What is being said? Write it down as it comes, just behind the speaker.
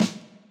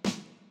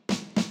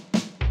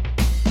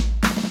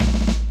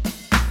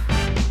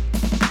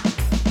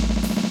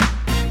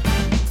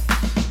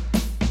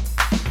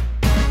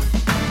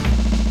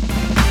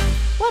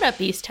What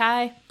up, East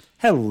High?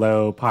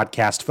 Hello,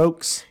 podcast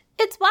folks.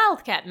 It's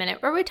Wildcat Minute,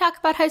 where we talk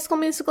about High School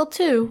Musical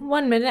 2,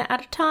 1 minute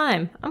at a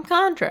time. I'm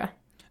Condra.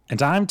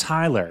 And I'm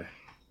Tyler.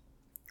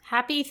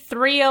 Happy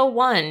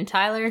 301,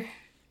 Tyler.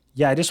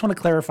 Yeah, I just want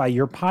to clarify,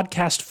 you're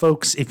podcast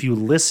folks if you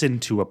listen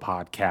to a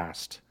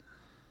podcast.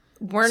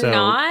 We're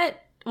not.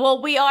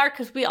 Well, we are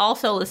because we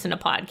also listen to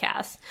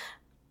podcasts.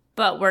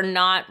 But we're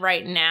not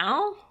right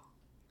now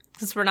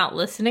because we're not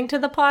listening to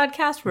the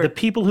podcast. The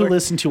people who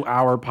listen to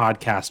our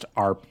podcast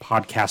are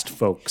podcast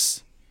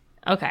folks.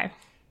 Okay.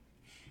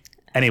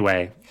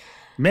 Anyway,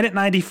 minute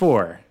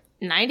 94.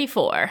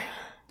 94.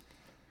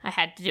 I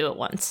had to do it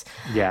once.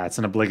 Yeah, it's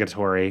an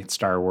obligatory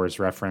Star Wars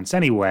reference.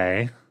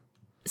 Anyway.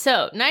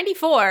 So,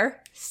 94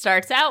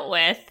 starts out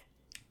with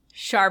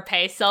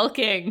Sharpay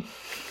sulking.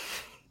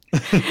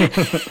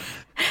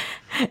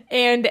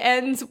 And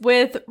ends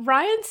with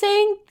Ryan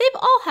saying they've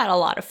all had a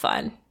lot of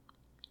fun.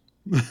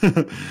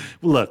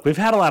 Look, we've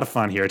had a lot of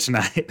fun here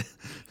tonight.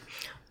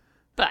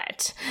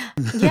 But,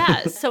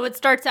 yeah, so it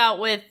starts out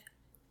with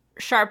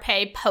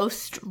Sharpay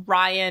post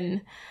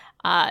Ryan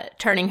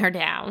turning her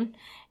down.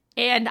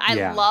 And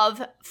I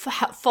love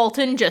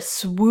Fulton just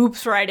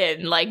swoops right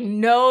in. Like,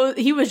 no,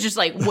 he was just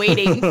like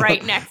waiting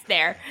right next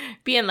there,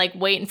 being like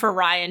waiting for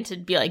Ryan to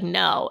be like,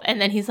 no.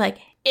 And then he's like,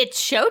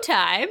 it's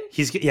showtime.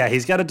 He's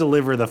got to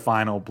deliver the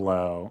final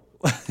blow.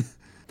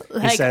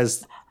 He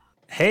says,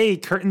 hey,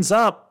 curtains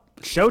up,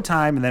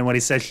 showtime. And then when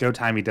he says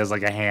showtime, he does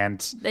like a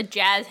hand. The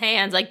jazz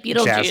hands, like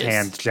Beetlejuice. Jazz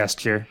hand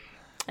gesture.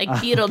 Like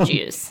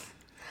Beetlejuice.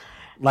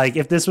 Like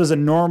if this was a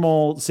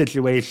normal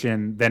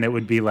situation, then it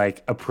would be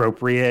like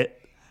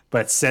appropriate.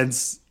 But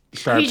since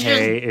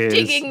Sharpay is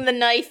digging the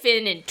knife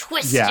in and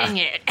twisting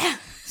it.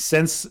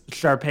 Since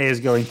Sharpay is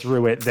going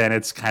through it, then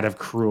it's kind of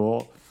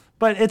cruel.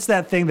 But it's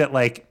that thing that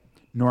like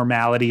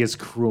normality is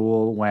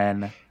cruel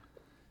when,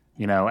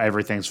 you know,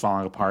 everything's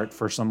falling apart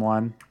for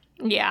someone.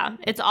 Yeah,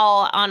 it's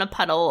all on a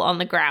puddle on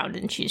the ground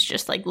and she's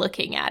just like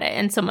looking at it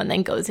and someone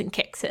then goes and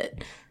kicks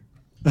it.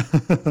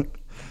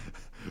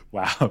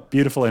 Wow,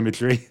 beautiful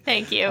imagery.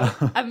 Thank you.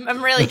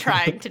 I'm really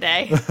trying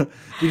today.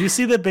 Did you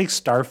see the big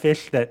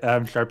starfish that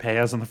Sharpay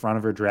has on the front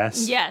of her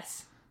dress?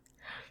 Yes.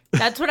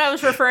 That's what I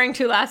was referring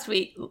to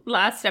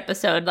last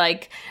episode.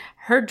 Like,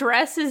 her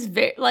dress is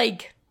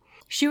like,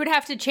 she would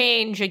have to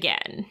change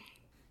again.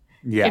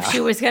 Yeah. If she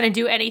was going to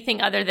do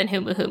anything other than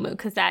Humu Humu,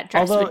 because that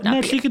dress would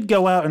not be. She could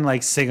go out and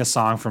like sing a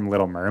song from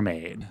Little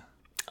Mermaid.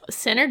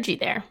 Synergy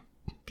there.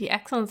 Be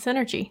excellent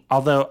synergy.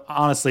 Although,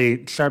 honestly,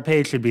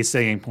 Sharpay should be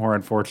singing Poor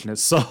Unfortunate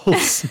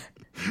Souls.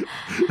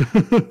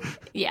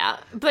 Yeah,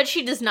 but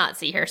she does not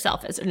see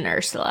herself as an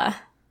Ursula.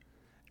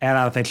 And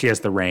I don't think she has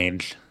the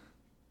range.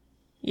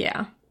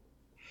 Yeah.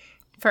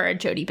 For a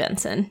Jodie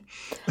Benson.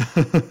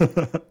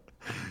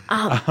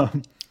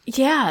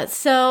 Yeah,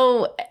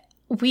 so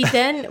we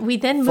then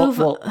move.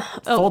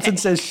 Fulton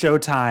says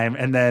showtime,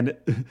 and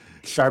then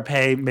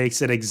Sharpay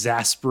makes an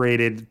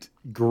exasperated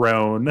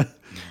groan.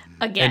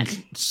 Again.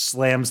 And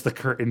slams the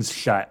curtains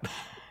shut.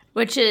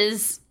 Which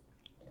is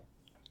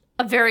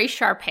a very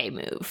Sharpay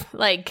move.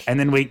 Like, and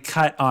then we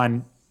cut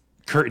on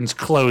curtains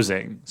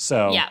closing.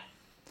 So yeah.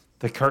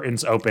 The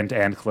curtains opened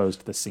and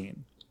closed the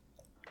scene.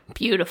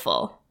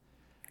 Beautiful.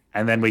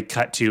 And then we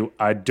cut to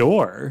a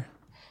door.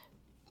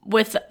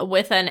 With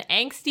an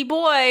angsty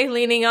boy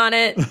leaning on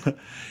it.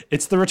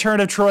 It's the return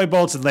of Troy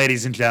Bolton,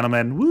 ladies and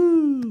gentlemen.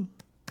 Woo!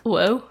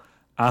 Whoa.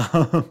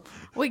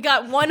 We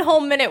got 1 whole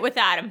minute with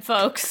Adam,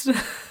 folks.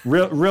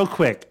 Real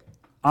quick.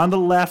 On the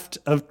left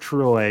of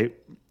Troy,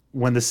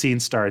 when the scene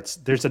starts,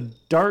 there's a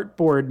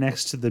dartboard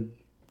next to the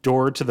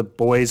door to the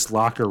boys'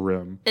 locker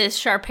room. Is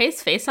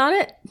Sharpay's face on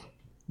it?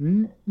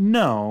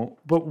 No,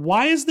 but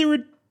why is there a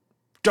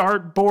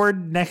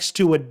dartboard next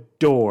to a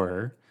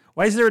door?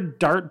 Why is there a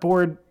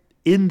dartboard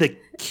in the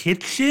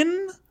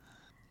kitchen?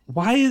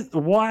 Why?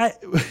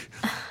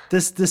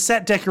 The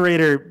set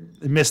decorator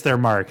missed their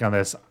mark on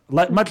this.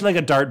 Much like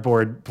a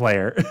dartboard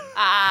player.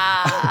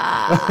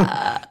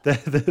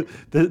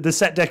 The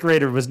set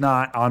decorator was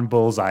not on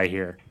Bullseye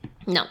here.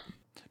 No.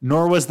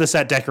 Nor was the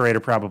set decorator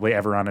probably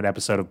ever on an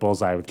episode of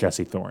Bullseye with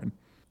Jesse Thorne.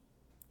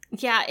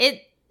 Yeah,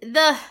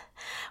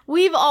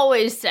 we've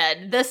always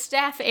said the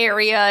staff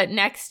area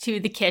next to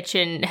the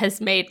kitchen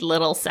has made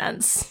little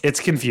sense. It's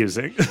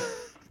confusing.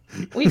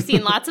 We've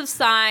seen lots of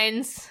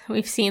signs.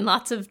 We've seen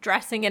lots of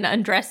dressing and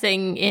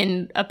undressing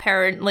in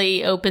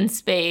apparently open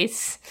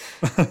space.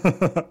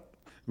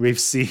 We've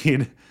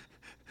seen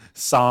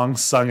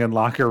songs sung in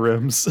locker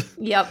rooms.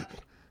 Yep.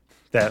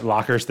 That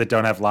lockers that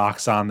don't have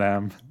locks on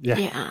them.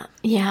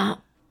 Yeah.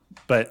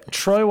 But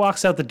Troy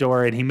walks out the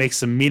door and he makes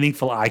some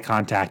meaningful eye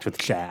contact with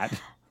Chad.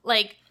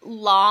 Like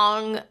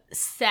long,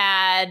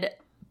 sad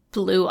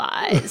blue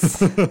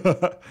eyes.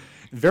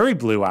 Very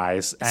blue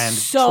eyes. And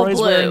so Troy's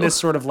blue. wearing this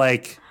sort of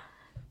like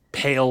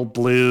pale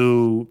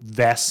blue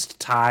vest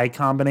tie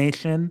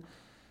combination,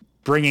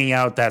 bringing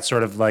out that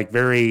sort of like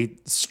very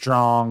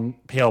strong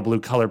pale blue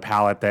color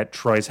palette that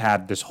Troy's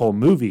had this whole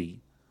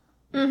movie.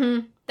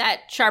 Mm-hmm.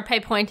 That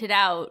Sharpay pointed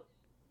out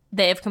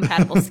they have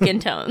compatible skin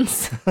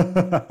tones.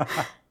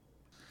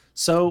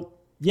 So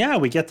yeah,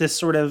 we get this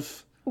sort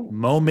of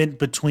moment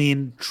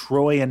between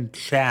Troy and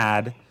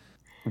Chad.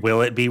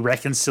 Will it be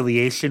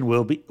reconciliation?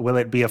 Will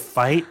it be a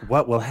fight?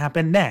 What will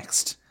happen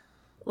next?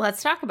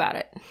 Let's talk about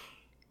it.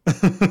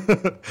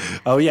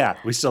 Oh yeah,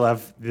 we still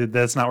have.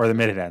 That's not where the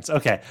minute ends.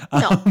 Okay.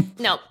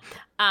 No.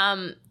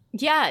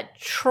 Yeah,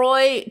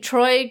 Troy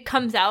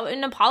comes out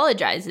and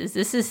apologizes.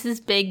 This is his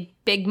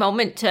big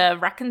moment to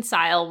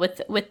reconcile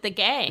with the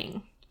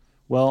gang.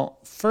 Well,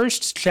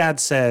 first Chad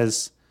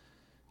says,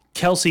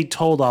 Kelsey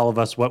told all of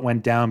us what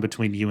went down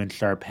between you and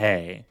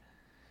Sharpay.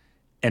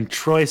 And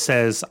Troy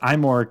says,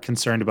 I'm more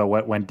concerned about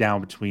what went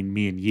down between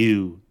me and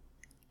you.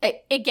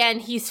 Again,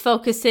 he's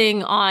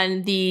focusing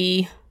on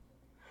the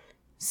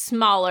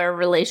smaller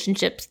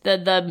relationships,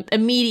 the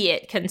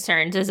immediate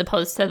concerns as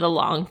opposed to the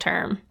long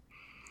term.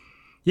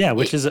 Yeah,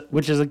 which is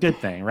a good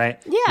thing, right?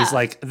 Yeah. He's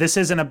like, this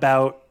isn't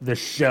about the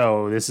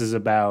show. This is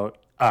about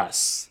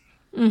us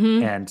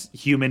and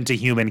human to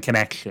human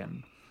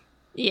connection.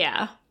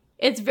 Yeah.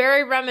 It's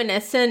very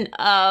reminiscent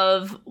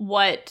of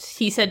what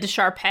he said to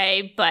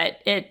Sharpay, but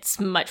it's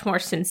much more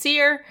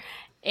sincere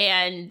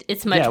and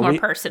it's much more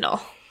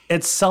personal.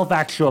 It's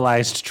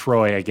self-actualized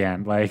Troy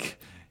again. Like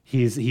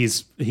he's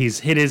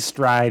hit his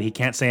stride. He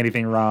can't say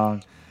anything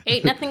wrong.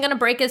 Ain't nothing gonna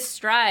break his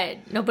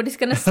stride. Nobody's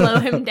gonna slow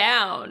him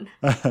down.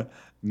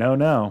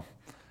 No.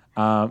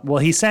 Well,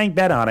 he sang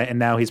Bet on It, and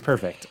now he's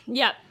perfect.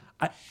 Yep.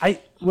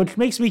 Which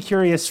makes me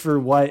curious for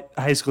what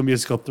High School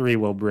Musical 3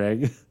 will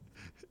bring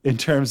in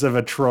terms of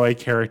a Troy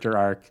character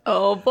arc.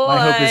 Oh boy!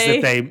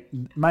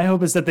 My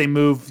hope is that they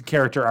move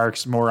character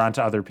arcs more onto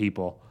other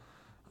people,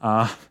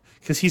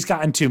 because he's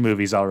gotten 2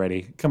 movies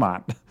already. Come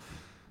on.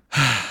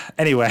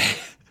 Anyway,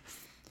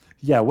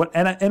 yeah. What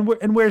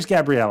and where's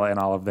Gabriella in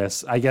all of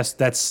this? I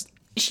guess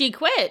she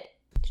quit.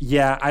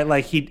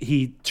 Yeah,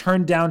 he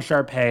turned down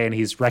Sharpay and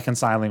he's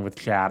reconciling with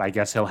Chad. I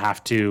guess he'll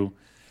have to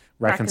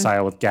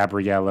reconcile with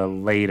Gabriella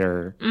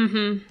later.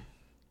 Mm-hmm.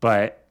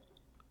 But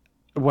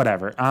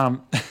whatever.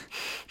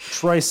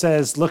 Troy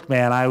says, "Look,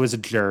 man, I was a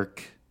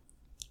jerk."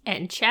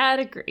 And Chad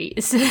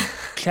agrees.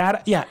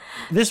 Chad, yeah,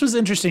 this was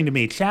interesting to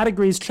me. Chad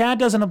agrees. Chad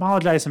doesn't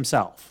apologize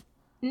himself.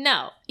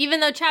 No,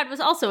 even though Chad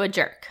was also a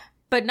jerk,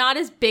 but not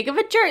as big of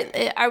a jerk.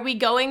 Are we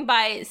going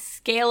by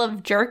scale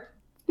of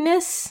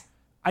jerkness?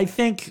 I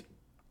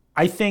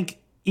think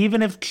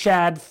even if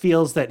Chad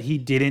feels that he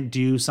didn't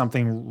do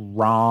something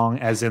wrong,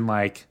 as in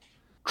like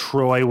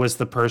Troy was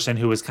the person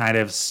who was kind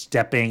of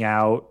stepping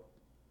out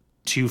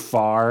too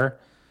far,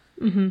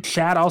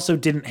 Chad also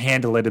didn't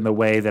handle it in the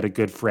way that a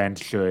good friend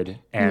should.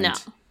 And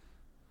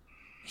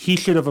he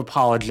should have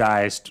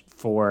apologized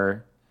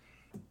for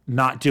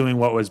not doing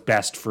what was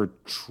best for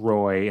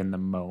Troy in the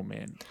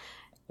moment.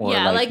 Or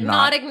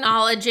not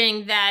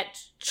acknowledging that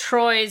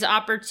Troy's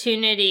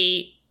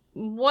opportunity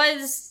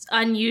was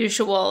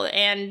unusual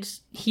and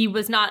he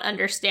was not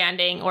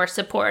understanding or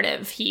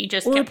supportive. He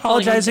just kept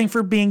apologizing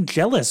for being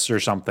jealous or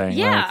something.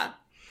 Yeah.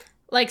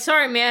 Like,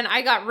 sorry, man,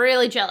 I got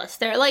really jealous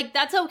there. Like,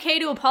 that's okay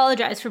to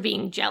apologize for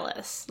being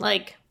jealous.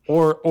 Like,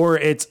 or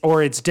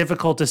it's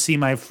difficult to see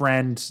my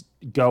friend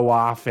go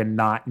off and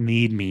not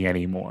need me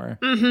anymore.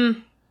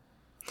 Mm-hmm.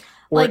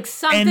 Like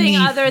something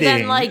other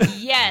than like,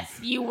 yes,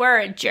 you were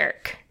a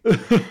jerk.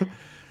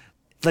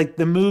 Like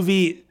the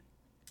movie,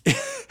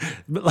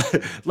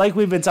 like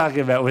we've been talking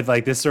about with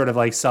like this sort of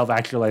like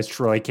self-actualized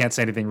Troy can't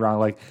say anything wrong.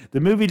 Like the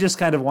movie just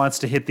kind of wants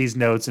to hit these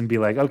notes and be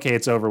like, okay,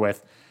 it's over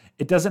with.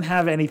 It doesn't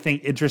have anything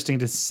interesting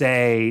to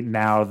say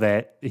now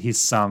that he's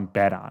sung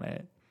Bet on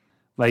It.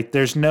 Like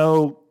there's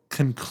no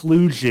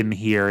conclusion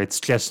here.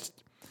 It's just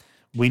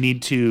we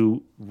need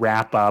to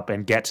wrap up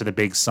and get to the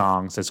big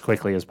songs as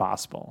quickly as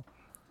possible.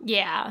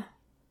 Yeah.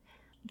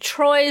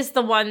 Troy is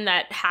the one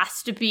that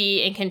has to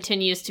be and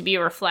continues to be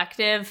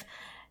reflective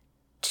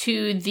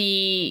to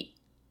the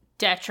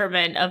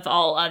detriment of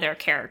all other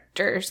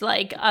characters.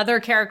 Like, other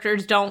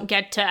characters don't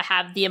get to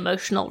have the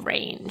emotional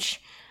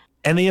range.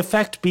 And the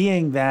effect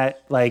being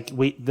that, like,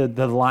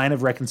 the line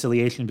of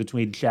reconciliation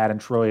between Chad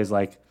and Troy is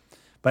like,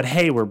 but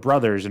hey, we're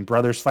brothers, and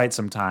brothers fight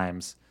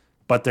sometimes,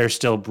 but they're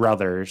still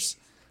brothers.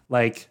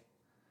 Like,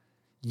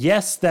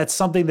 yes, that's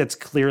something that's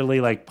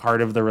clearly, like,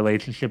 part of the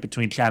relationship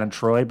between Chad and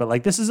Troy, but,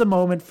 like, this is a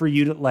moment for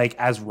you to, like,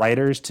 as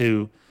writers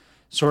to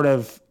sort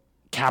of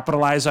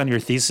capitalize on your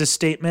thesis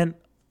statement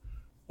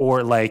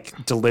or,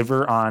 like,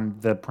 deliver on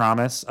the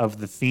promise of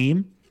the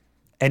theme,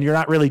 and you're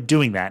not really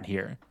doing that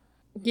here.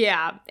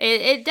 Yeah,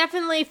 it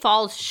definitely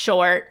falls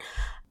short.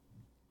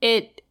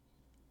 It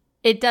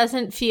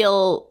doesn't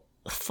feel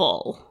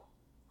full.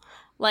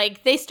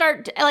 Like,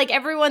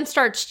 everyone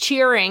starts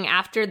cheering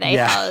after they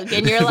hug,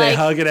 and you're like... They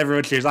hug and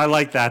everyone cheers. I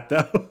like that,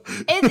 though.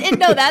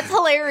 No, that's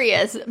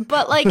hilarious.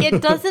 But, like,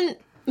 it doesn't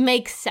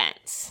make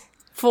sense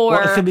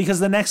because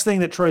the next thing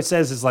that Troy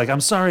says is, like,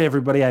 I'm sorry,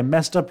 everybody, I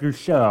messed up your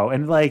show.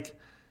 And, like,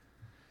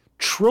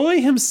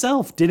 Troy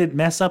himself didn't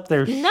mess up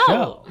their show.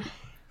 No.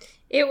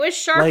 It was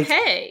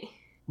Sharpay.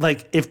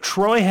 Like, if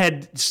Troy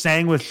had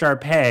sang with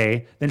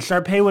Sharpay, then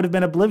Sharpay would have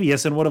been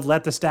oblivious and would have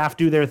let the staff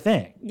do their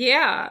thing.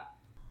 Yeah.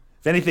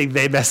 If anything,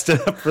 they messed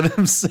it up for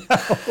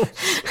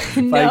themselves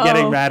by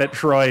getting mad at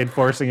Troy and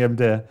forcing him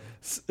to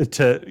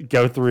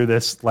go through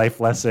this life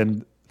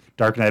lesson,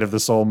 Dark Night of the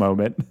Soul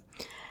moment.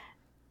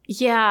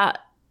 Yeah,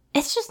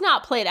 it's just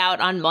not played out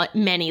on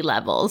many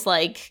levels.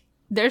 Like,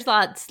 there's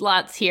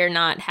lots here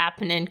not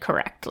happening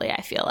correctly,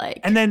 I feel like.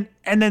 And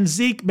then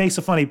Zeke makes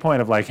a funny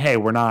point of like, hey,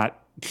 we're not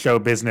show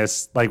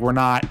business, like we're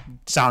not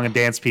song and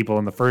dance people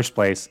in the first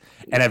place,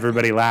 and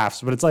everybody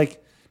laughs. But it's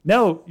like,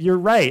 no, you're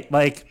right.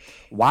 Like,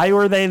 why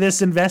were they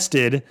this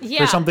invested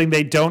for something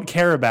they don't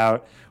care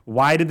about?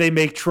 Why did they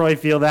make Troy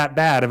feel that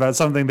bad about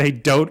something they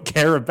don't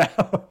care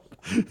about?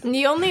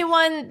 The only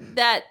one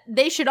that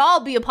they should all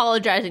be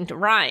apologizing to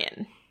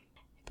Ryan.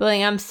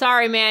 Being, I'm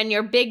sorry, man,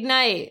 your big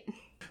night.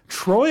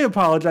 Troy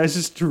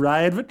apologizes to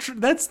Ryan, but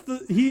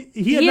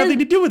he had nothing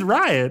to do with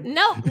Ryan.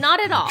 No, not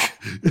at all.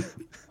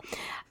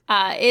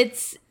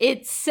 It's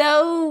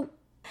so,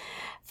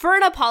 for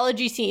an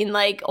apology scene,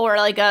 like, or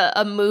like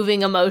a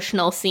moving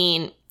emotional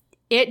scene,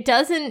 it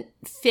doesn't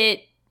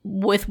fit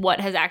with what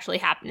has actually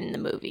happened in the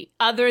movie,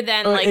 other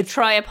than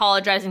Troy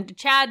apologizing to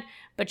Chad,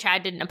 but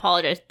Chad didn't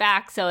apologize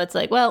back. So it's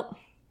like, well,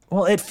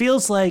 it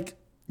feels like,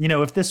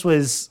 if this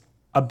was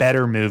a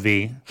better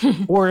movie,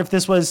 or if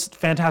this was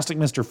Fantastic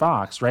Mr.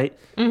 Fox, right?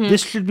 Mm-hmm.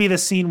 This should be the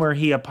scene where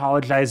he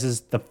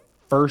apologizes the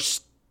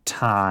first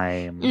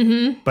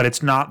time, but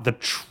it's not the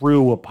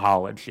true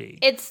apology.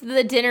 It's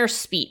the dinner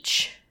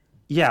speech.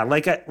 Yeah,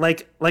 like I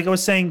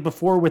was saying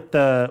before with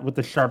the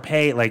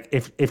Sharpay, like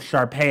if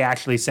Sharpay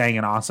actually sang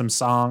an awesome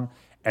song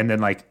and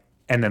then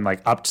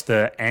upped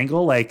the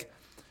angle, like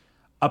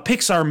a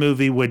Pixar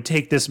movie would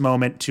take this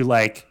moment to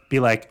like be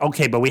like,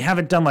 okay, but we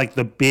haven't done like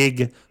the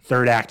big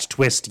third act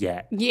twist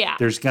yet. Yeah.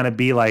 There's gonna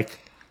be like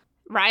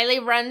Riley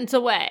runs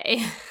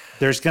away.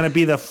 There's gonna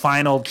be the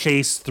final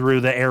chase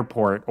through the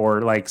airport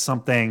or like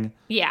something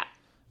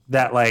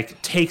that like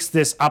takes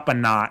this up a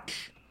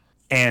notch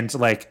and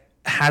like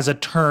has a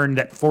turn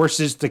that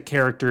forces the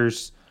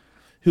characters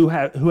who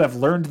have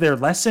learned their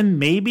lesson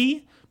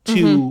maybe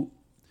to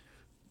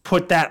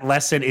put that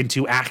lesson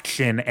into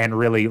action and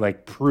really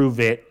like prove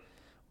it,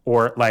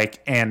 or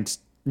like, and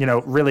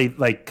really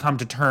like come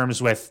to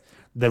terms with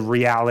the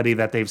reality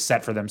that they've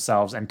set for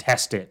themselves and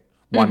test it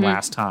one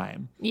last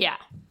time. Yeah.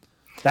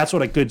 That's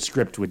what a good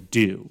script would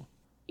do.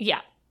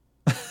 Yeah.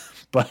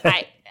 But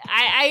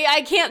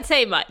I can't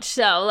say much.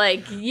 So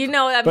like,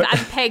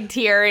 I'm pegged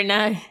here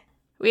and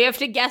we have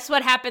to guess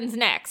what happens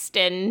next.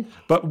 And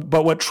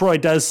But what Troy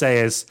does say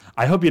is,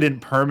 I hope you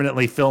didn't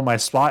permanently fill my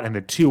spot in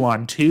the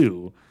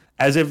 2-on-2,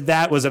 as if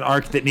that was an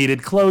arc that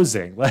needed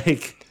closing.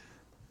 Like,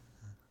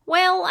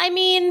 well, I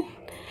mean,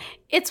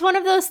 it's one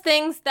of those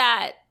things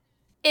that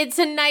it's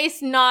a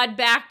nice nod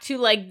back to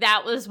like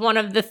that was one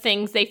of the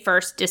things they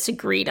first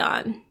disagreed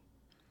on.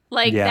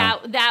 Like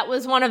that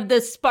was one of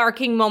the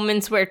sparking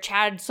moments where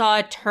Chad saw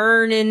a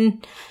turn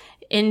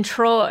in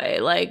Troy,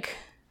 like,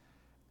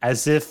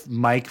 as if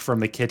Mike from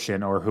the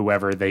kitchen or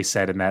whoever they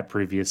said in that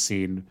previous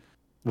scene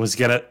was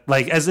gonna,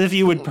 like, as if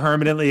you would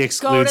permanently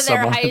exclude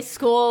someone. Go to their high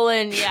school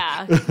and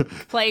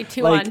play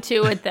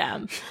 2-on-2 with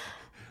them.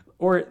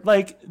 Or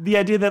like the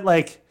idea that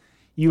like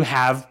you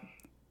have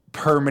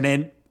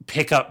permanent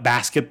pickup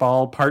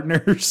basketball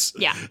partners.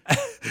 Yeah.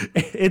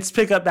 It's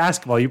pickup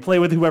basketball. You play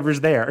with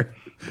whoever's there.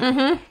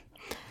 Mm-hmm.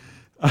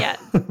 Yeah.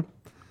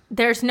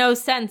 There's no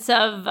sense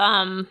of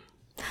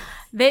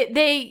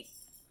they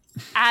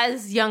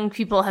as young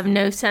people have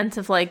no sense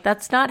of like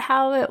that's not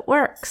how it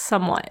works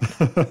somewhat.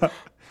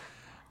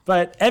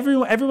 But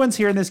everyone's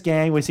here in this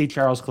gang. We see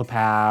Charles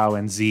Klapow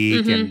and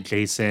Zeke and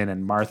Jason,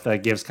 and Martha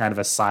gives kind of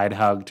a side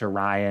hug to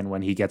Ryan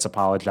when he gets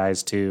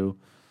apologized to.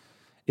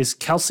 Is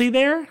Kelsey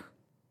there?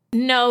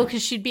 No,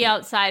 because she'd be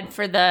outside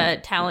for the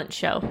talent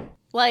show.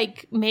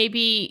 Like,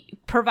 maybe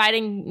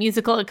providing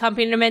musical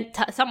accompaniment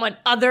to someone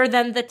other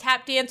than the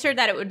tap dancer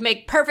that it would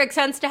make perfect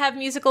sense to have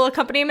musical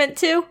accompaniment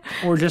to.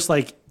 Or just,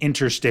 like,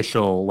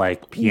 interstitial,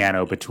 like,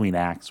 piano between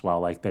acts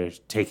while, like, they're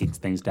taking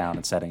things down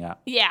and setting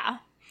up. Yeah.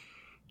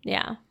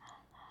 Yeah.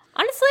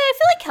 Honestly, I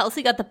feel like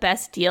Kelsey got the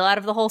best deal out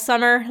of the whole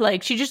summer.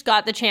 Like, she just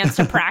got the chance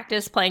to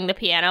practice playing the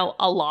piano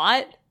a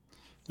lot.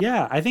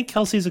 Yeah, I think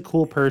Kelsey's a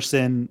cool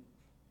person,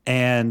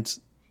 and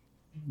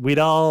we'd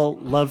all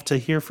love to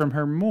hear from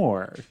her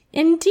more.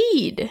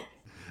 Indeed.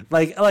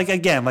 Like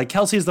again, like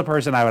Kelsey's the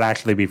person I would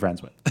actually be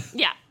friends with.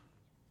 Yeah.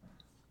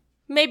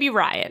 Maybe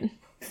Ryan.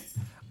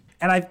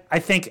 And I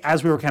think,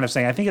 as we were kind of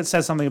saying, I think it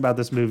says something about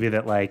this movie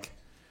that like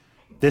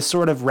this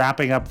sort of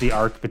wrapping up the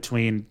arc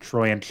between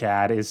Troy and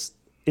Chad is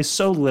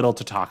so little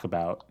to talk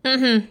about.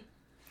 Mm-hmm.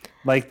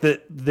 Like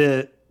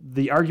the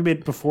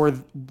argument before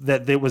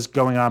that was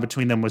going on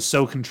between them was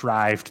so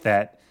contrived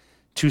that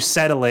to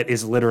settle it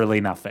is literally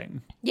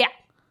nothing. Yeah.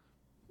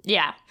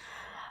 Yeah.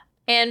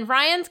 And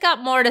Ryan's got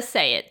more to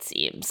say, it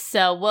seems.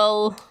 So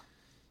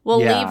we'll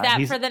leave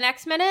that for the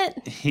next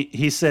minute.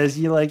 He says,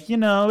 it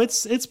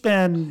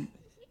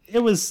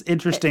was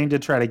interesting to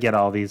try to get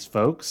all these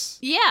folks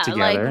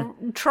together.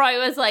 Like Troy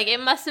was like,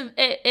 it must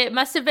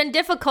have been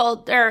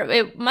difficult, or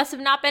it must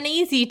have not been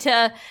easy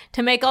to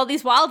make all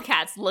these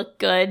Wildcats look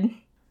good.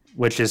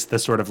 which is the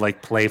sort of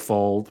like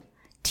playful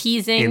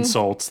teasing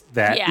insults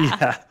that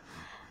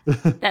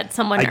that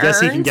someone I guess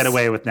he earns. can get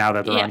away with now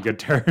that they're on good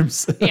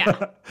terms.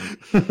 Yeah.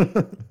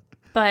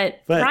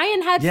 But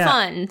Ryan had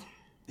fun.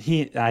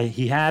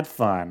 He had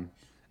fun.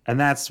 And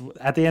that's,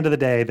 at the end of the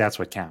day, that's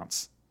what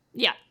counts.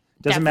 Yeah.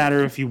 Doesn't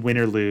matter if you win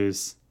or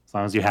lose, as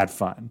long as you had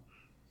fun.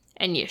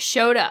 And you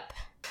showed up.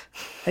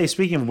 Hey,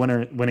 speaking of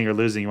winning or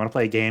losing, you want to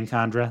play a game,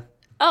 Chandra?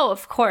 Oh,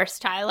 of course,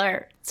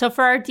 Tyler. So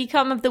for our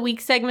DCOM of the Week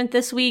segment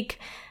this week,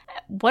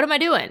 what am I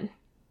doing?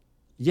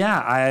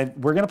 Yeah,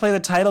 we're going to play the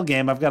title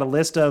game. I've got a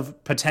list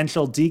of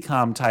potential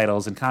DCOM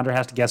titles, and Chandra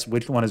has to guess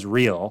which one is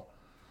real.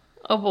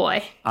 Oh,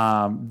 boy.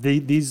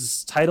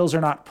 These titles are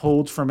not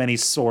pulled from any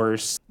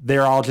source.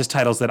 They're all just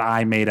titles that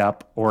I made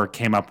up or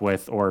came up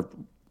with or,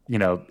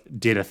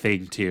 did a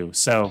thing to.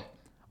 So,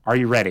 are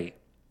you ready?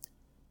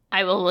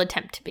 I will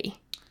attempt to be.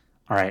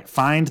 All right,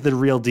 find the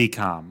real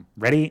DCOM.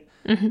 Ready?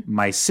 Mm-hmm.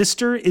 My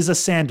sister is a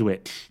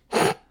sandwich.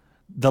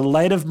 The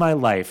light of my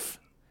life.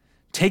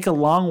 Take a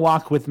long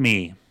walk with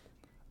me.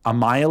 A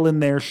mile in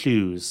their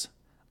shoes.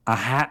 A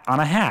hat on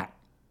a hat.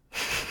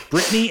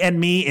 Brittany and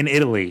me in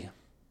Italy.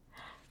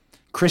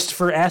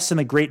 Christopher S. in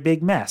a great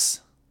big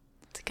mess.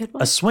 That's a good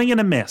one. A swing and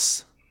a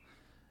miss.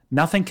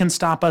 Nothing can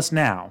stop us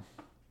now.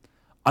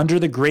 Under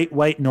the great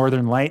white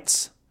northern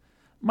lights.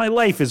 My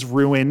life is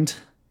ruined.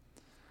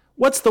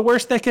 What's the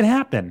worst that could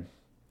happen?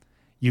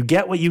 You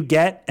get what you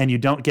get and you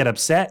don't get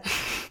upset.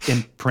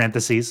 In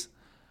parentheses.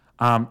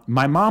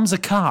 My mom's a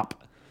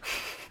cop.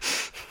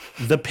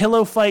 The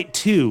Pillow Fight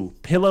 2.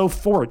 Pillow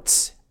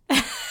Forts.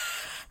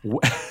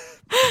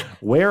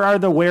 Where are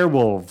the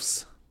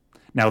werewolves?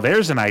 Now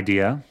there's an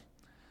idea.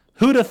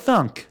 Who'da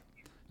thunk?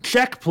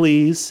 Check,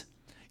 please.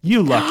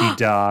 You lucky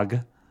dog.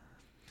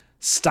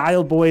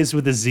 Style Boys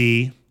with a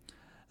Z.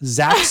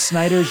 Zack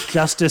Snyder's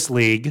Justice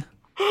League.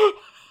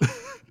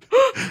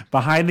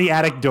 Behind the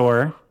Attic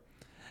Door.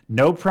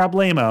 No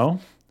Problemo.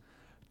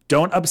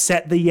 Don't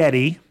Upset the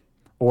Yeti.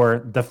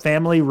 Or The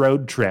Family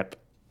Road Trip.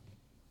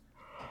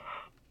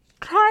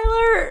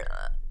 Tyler.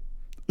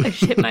 I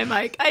just hit my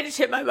mic.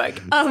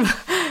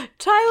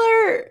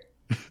 Tyler.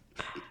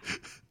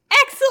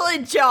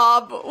 Excellent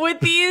job with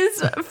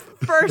these.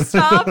 First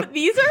off,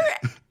 these are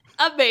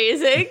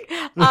amazing.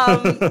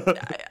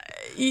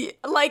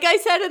 Like I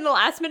said in the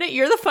last minute,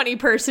 you're the funny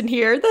person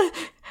here,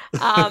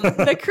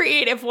 the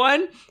creative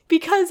one,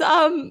 because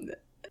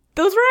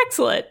those were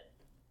excellent.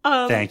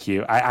 Thank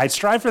you. I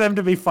strive for them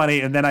to be funny,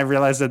 and then I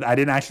realized that I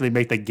didn't actually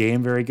make the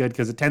game very good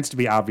because it tends to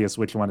be obvious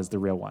which one is the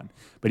real one.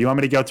 But you want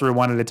me to go through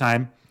one at a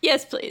time?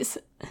 Yes, please.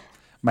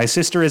 My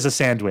sister is a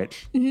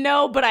sandwich.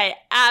 No, but I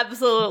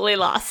absolutely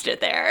lost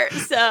it there.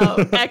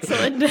 So,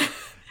 excellent.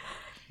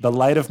 The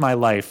light of my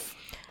life.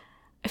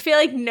 I feel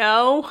like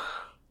no.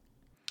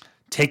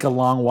 Take a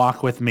long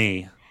walk with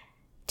me.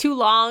 Too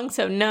long,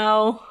 so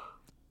no.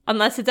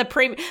 Unless it's a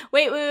premium.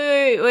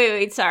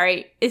 Wait.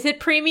 Sorry. Is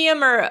it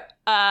premium or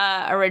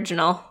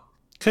original?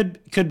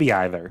 Could be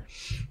either.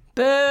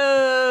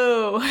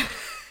 Boo.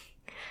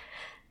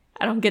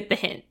 I don't get the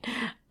hint.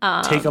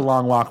 Take a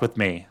long walk with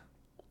me.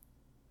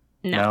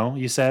 No,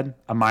 you said?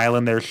 A mile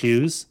in their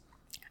shoes?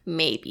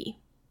 Maybe.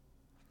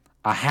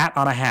 A hat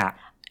on a hat.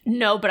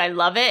 No, but I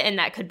love it, and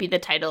that could be the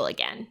title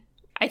again.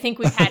 I think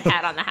we've had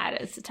Hat on the Hat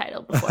as the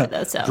title before,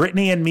 though. So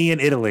Brittany and me in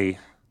Italy.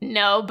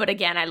 No, but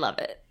again, I love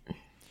it.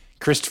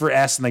 Christopher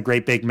S. and the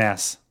Great Big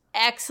Mess.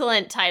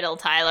 Excellent title,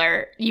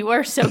 Tyler. You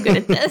are so good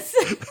at this.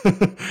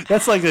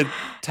 That's like the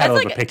title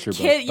of a picture book.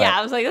 Yeah,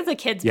 I was like, that's a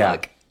kid's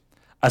book.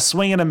 A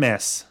swing and a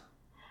miss.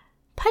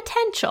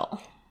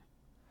 Potential.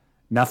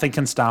 Nothing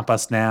can stop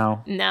us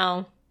now.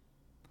 No.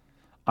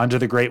 Under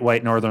the Great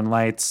White Northern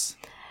Lights.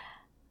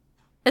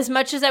 As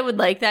much as I would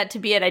like that to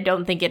be it, I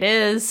don't think it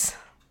is.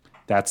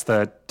 That's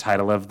the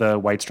title of the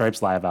White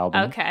Stripes live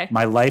album. Okay.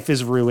 My life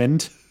is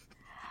ruined.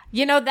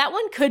 That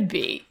one could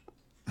be.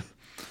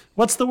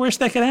 What's the worst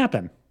that could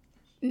happen?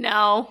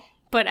 No,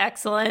 but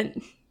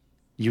excellent.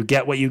 You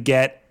get what you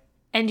get.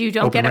 And you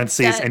don't get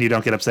upset. And you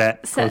don't get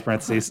upset. Close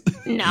parentheses.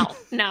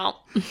 No.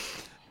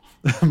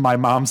 My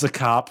mom's a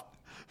cop.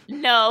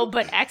 No,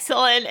 but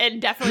excellent,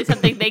 and definitely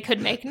something they could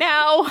make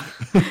now.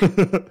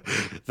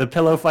 The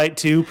Pillow Fight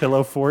 2,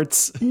 Pillow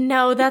Forts.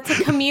 No, that's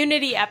a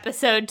Community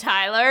episode,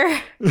 Tyler.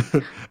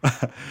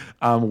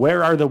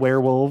 Where are the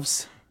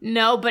werewolves?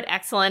 No, but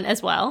excellent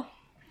as well.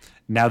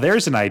 Now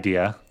there's an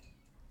idea.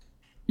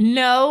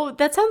 No,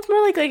 that sounds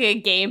more like a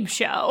game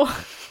show.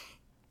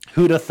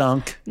 Who'da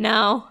thunk?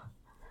 No.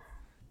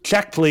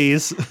 Check,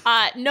 please.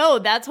 No,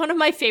 that's one of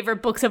my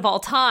favorite books of all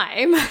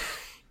time.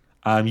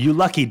 You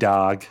lucky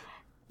dog.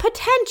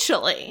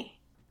 Potentially.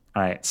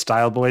 All right,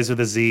 Style Boys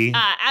with a Z.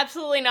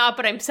 Absolutely not,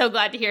 but I'm so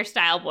glad to hear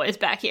Style Boys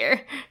back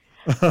here.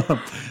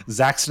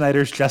 Zack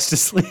Snyder's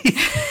Justice League.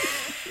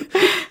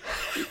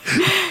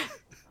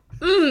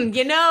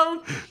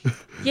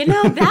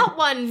 That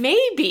one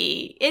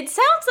maybe. It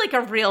sounds like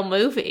a real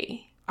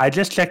movie. I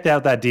just checked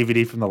out that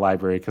DVD from the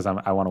library because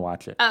I want to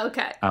watch it. Oh,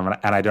 okay. And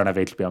I don't have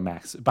HBO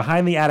Max.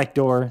 Behind the Attic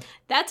Door.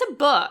 That's a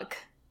book.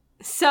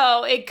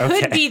 So it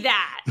could be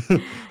that.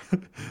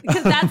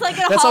 Because that's like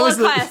a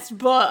Holocaust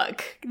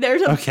book.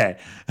 There's a... Okay.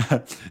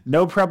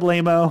 No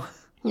problemo.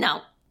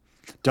 No.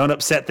 Don't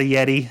upset the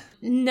Yeti.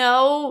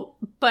 No,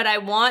 but I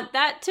want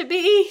that to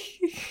be.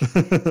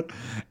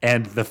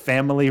 And the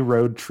family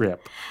road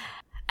trip.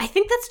 I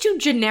think that's too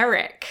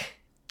generic.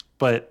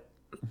 But,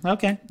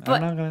 okay.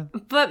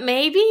 But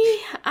maybe?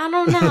 I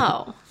don't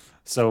know.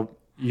 So,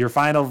 your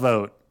final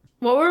vote.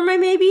 What were my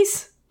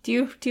maybes?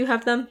 Do you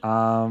have them?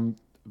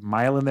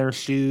 Mile in Their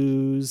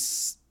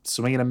Shoes,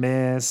 Swing and a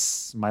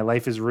Miss, My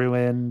Life is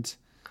Ruined.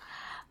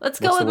 Let's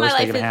go with My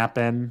Life is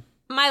Happen.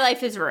 My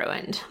Life is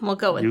Ruined. We'll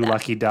go with You that.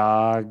 Lucky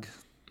Dog.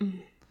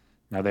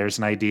 Now there's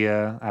an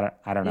idea.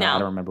 I don't know. No. I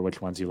don't remember which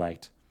ones you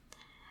liked.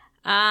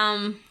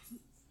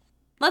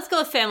 Let's go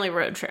with Family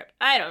Road Trip.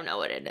 I don't know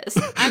what it is.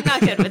 I'm not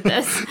good with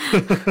this.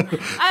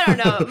 I don't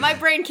know. My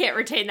brain can't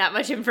retain that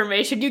much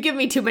information. You give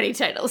me too many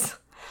titles.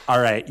 All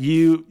right,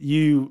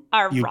 you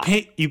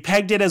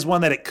pegged it as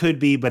one that it could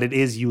be, but it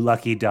is You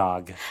Lucky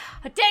Dog.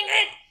 Dang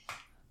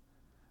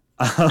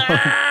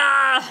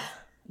it!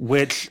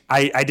 Which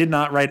I did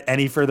not write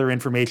any further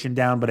information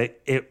down, but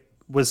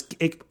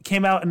it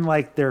came out in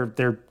like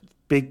their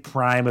big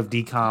prime of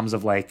DCOMs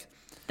of like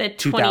the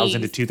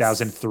 2000 to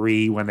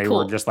 2003 when they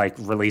were just like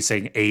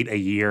releasing 8 a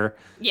year.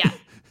 Yeah.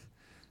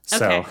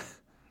 So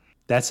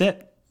that's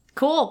it.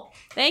 Cool.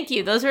 Thank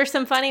you. Those were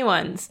some funny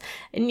ones.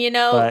 And,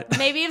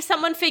 maybe if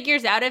someone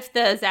figures out if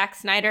the Zack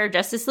Snyder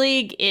Justice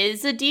League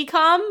is a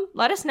DCOM,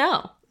 let us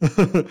know.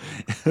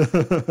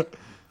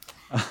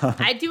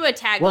 I'd do a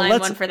tagline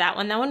one for that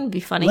one. That one would be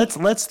funny.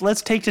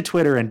 Let's take to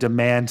Twitter and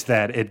demand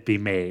that it be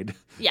made.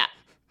 Yeah.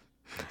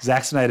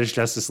 Zack Snyder's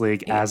Justice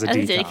League as a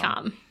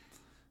DCOM.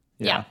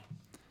 Yeah.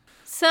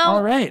 So.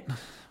 All right.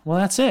 Well,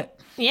 that's it.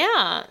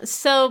 Yeah.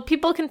 So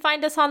people can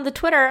find us on the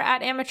Twitter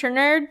at Amateur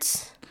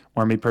Nerds.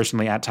 Or me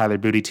personally at Tyler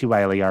Boudy,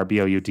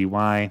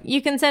 TYLERBOUDY.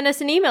 You can send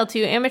us an email to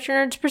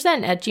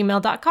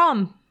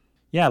amateurnerdspresent@gmail.com.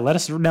 Yeah, let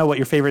us know what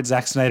your favorite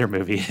Zack Snyder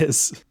movie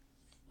is.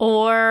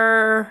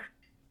 Or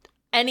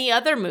any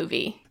other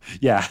movie.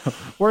 Yeah,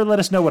 or let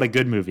us know what a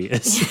good movie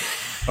is.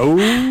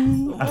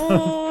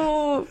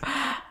 Oh.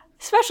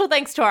 Special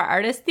thanks to our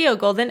artist, Theo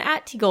Golden,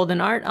 at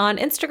TGoldenArt on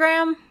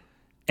Instagram.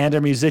 And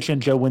our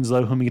musician, Joe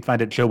Winslow, whom you can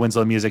find at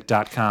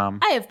joewinslowmusic.com.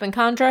 I have been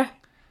Condra.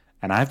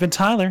 And I've been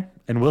Tyler.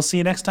 And we'll see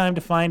you next time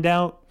to find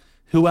out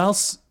who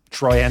else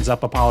Troy ends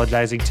up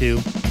apologizing to.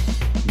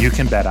 You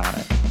can bet on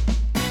it.